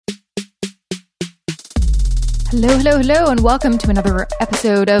Hello, and welcome to another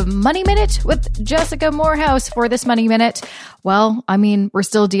episode of Money Minute with Jessica Moorhouse. For this Money Minute, well, we're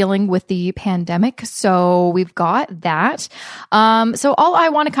still dealing with the pandemic, so we've got that. So all I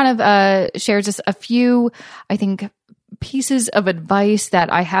want to kind of share is just a few, pieces of advice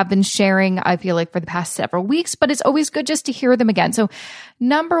that I have been sharing, I feel like, for the past several weeks, but it's always good just to hear them again. So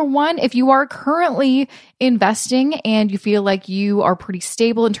number one, if you are currently investing and you feel like you are pretty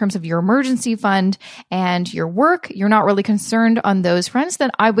stable in terms of your emergency fund and your work, you're not really concerned on those fronts, then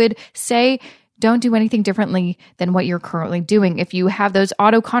I would say don't do anything differently than what you're currently doing. If you have those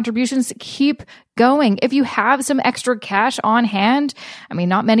auto contributions, keep going. If you have some extra cash on hand,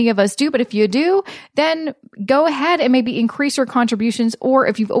 not many of us do, but if you do, then go ahead and maybe increase your contributions. Or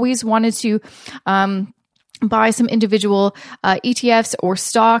if you've always wanted to, buy some individual ETFs or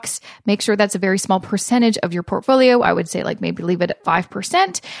stocks, make sure that's a very small percentage of your portfolio. I would say maybe leave it at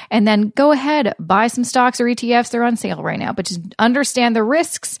 5% and then go ahead, buy some stocks or ETFs. They're on sale right now, but just understand the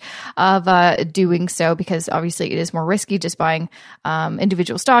risks of doing so, because obviously it is more risky just buying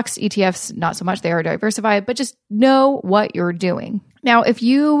individual stocks. ETFs, not so much. They are diversified, but just know what you're doing. Now, if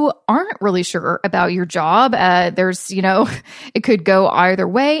you aren't really sure about your job, it could go either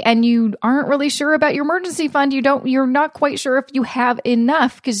way, and you aren't really sure about your emergency fund. You're not quite sure if you have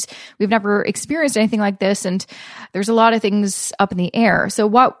enough, because we've never experienced anything like this, and there's a lot of things up in the air. So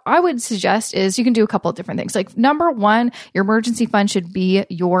what I would suggest is you can do a couple of different things. Number one, your emergency fund should be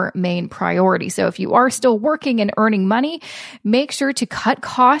your main priority. So if you are still working and earning money, make sure to cut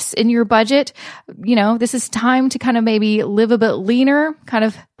costs in your budget. This is time to kind of maybe live a bit leaner, kind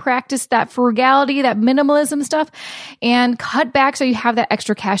of practice that frugality, that minimalism stuff, and cut back so you have that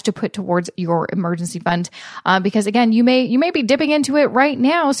extra cash to put towards your emergency fund. Because again, you may be dipping into it right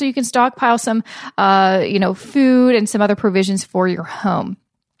now, so you can stockpile some, food and some other provisions for your home.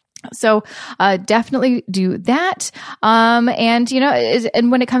 So definitely do that.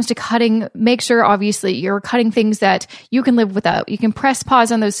 And when it comes to cutting, make sure obviously you're cutting things that you can live without. You can press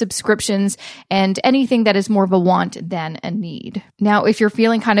pause on those subscriptions and anything that is more of a want than a need. Now, if you're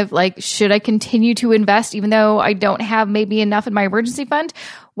feeling kind of like, should I continue to invest even though I don't have maybe enough in my emergency fund?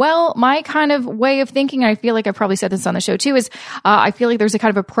 Well, my kind of way of thinking, and I feel like I've probably said this on the show too, is I feel like there's a kind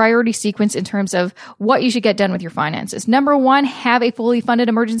of a priority sequence in terms of what you should get done with your finances. Number one, have a fully funded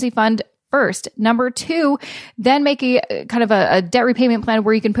emergency fund first. Number two, then make a kind of a debt repayment plan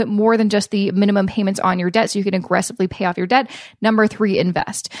where you can put more than just the minimum payments on your debt so you can aggressively pay off your debt. Number three,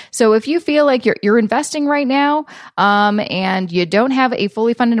 invest. So if you feel like you're investing right now, and you don't have a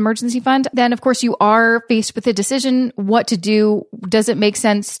fully funded emergency fund, then of course you are faced with a decision what to do. Does it make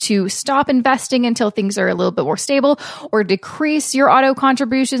sense to stop investing until things are a little bit more stable, or decrease your auto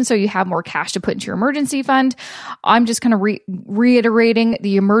contribution so you have more cash to put into your emergency fund? I'm just kind of reiterating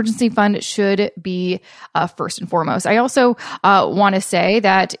the emergency fund should be first and foremost. I also want to say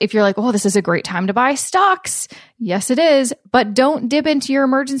that if you're like, oh, this is a great time to buy stocks. Yes, it is, but don't dip into your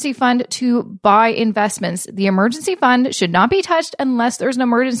emergency fund to buy investments. The emergency fund should not be touched unless there's an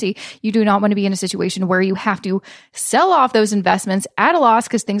emergency. You do not want to be in a situation where you have to sell off those investments at a loss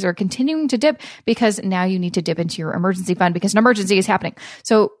because things are continuing to dip, because now you need to dip into your emergency fund because an emergency is happening.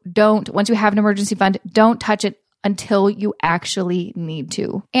 So once you have an emergency fund, don't touch it until you actually need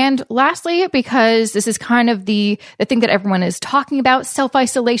to. And lastly, because this is kind of the thing that everyone is talking about,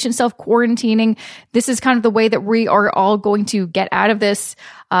 self-isolation, self-quarantining, this is kind of the way that we are all going to get out of this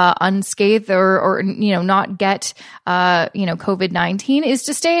unscathed or not get COVID-19, is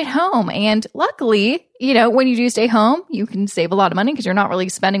to stay at home. And luckily, when you do stay home, you can save a lot of money because you're not really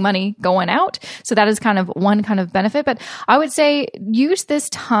spending money going out. So that is kind of one kind of benefit. But I would say use this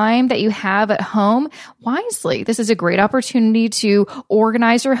time that you have at home wisely. This is a great opportunity to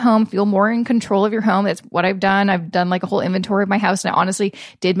organize your home, feel more in control of your home. That's what I've done. I've done like a whole inventory of my house, and it honestly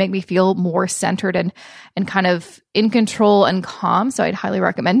did make me feel more centered and kind of in control and calm. So I'd highly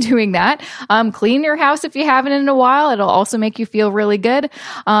recommend doing that. Clean your house if you haven't in a while. It'll also make you feel really good.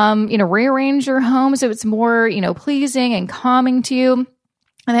 Rearrange your home so it's more, pleasing and calming to you.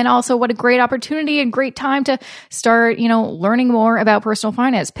 And then also, what a great opportunity and great time to start, learning more about personal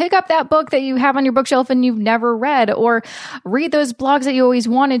finance. Pick up that book that you have on your bookshelf and you've never read, or read those blogs that you always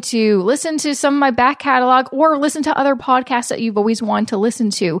wanted to, listen to some of my back catalog, or listen to other podcasts that you've always wanted to listen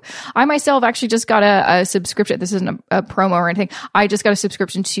to. I myself actually just got a subscription. This isn't a promo or anything. I just got a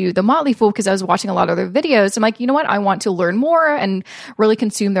subscription to The Motley Fool because I was watching a lot of their videos. I'm like, you know what? I want to learn more and really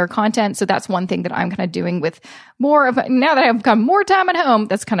consume their content. So that's one thing that I'm kind of doing with more of, now that I've got more time at home,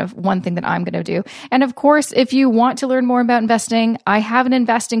 that's kind of one thing that I'm going to do. And of course, if you want to learn more about investing, I have an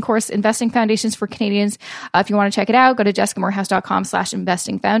investing course, Investing Foundations for Canadians. If you want to check it out, go to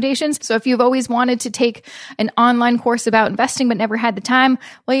jessicamoorhouse.com/investing foundations. So if you've always wanted to take an online course about investing but never had the time,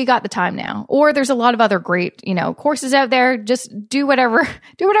 well, you got the time now. Or there's a lot of other great, courses out there. Just do whatever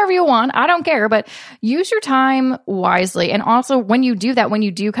you want. I don't care, but use your time wisely. And also when you do that, when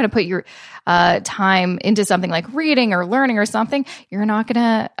you do kind of put your time into something like reading or learning or something, you're not going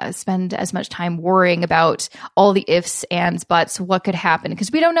to spend as much time worrying about all the ifs, ands, buts, what could happen,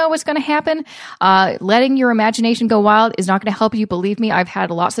 because we don't know what's going to happen. Letting your imagination go wild is not going to help you. Believe me, I've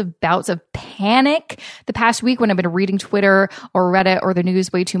had lots of bouts of panic the past week when I've been reading Twitter or Reddit or the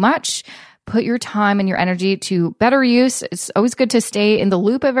news way too much. Put your time and your energy to better use. It's always good to stay in the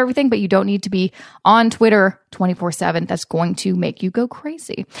loop of everything, but you don't need to be on Twitter 24/7. That's going to make you go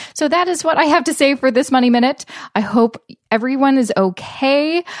crazy. So that is what I have to say for this Money Minute. I hope everyone is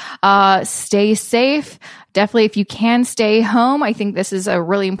okay. Stay safe. Definitely, if you can, stay home. I think this is a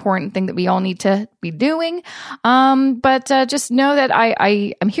really important thing that we all need to be doing. But just know that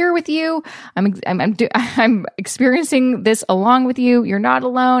I am here with you. I'm experiencing this along with you. You're not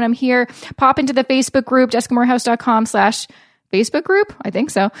alone. I'm here. Pop into the Facebook group, jessicamoorhouse.com/Facebook group. I think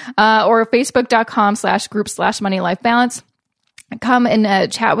so. Or facebook.com/group/money-life-balance. Come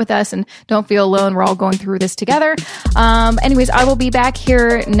and chat with us and don't feel alone. We're all going through this together. Anyways, I will be back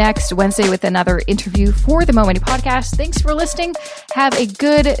here next Wednesday with another interview for the Mo Money Podcast. Thanks for listening. Have a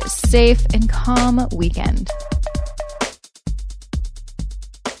good, safe, and calm weekend.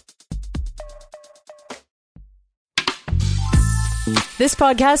 This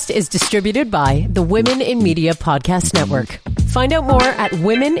podcast is distributed by the Women in Media Podcast Network. Find out more at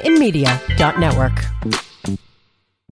womeninmedia.network.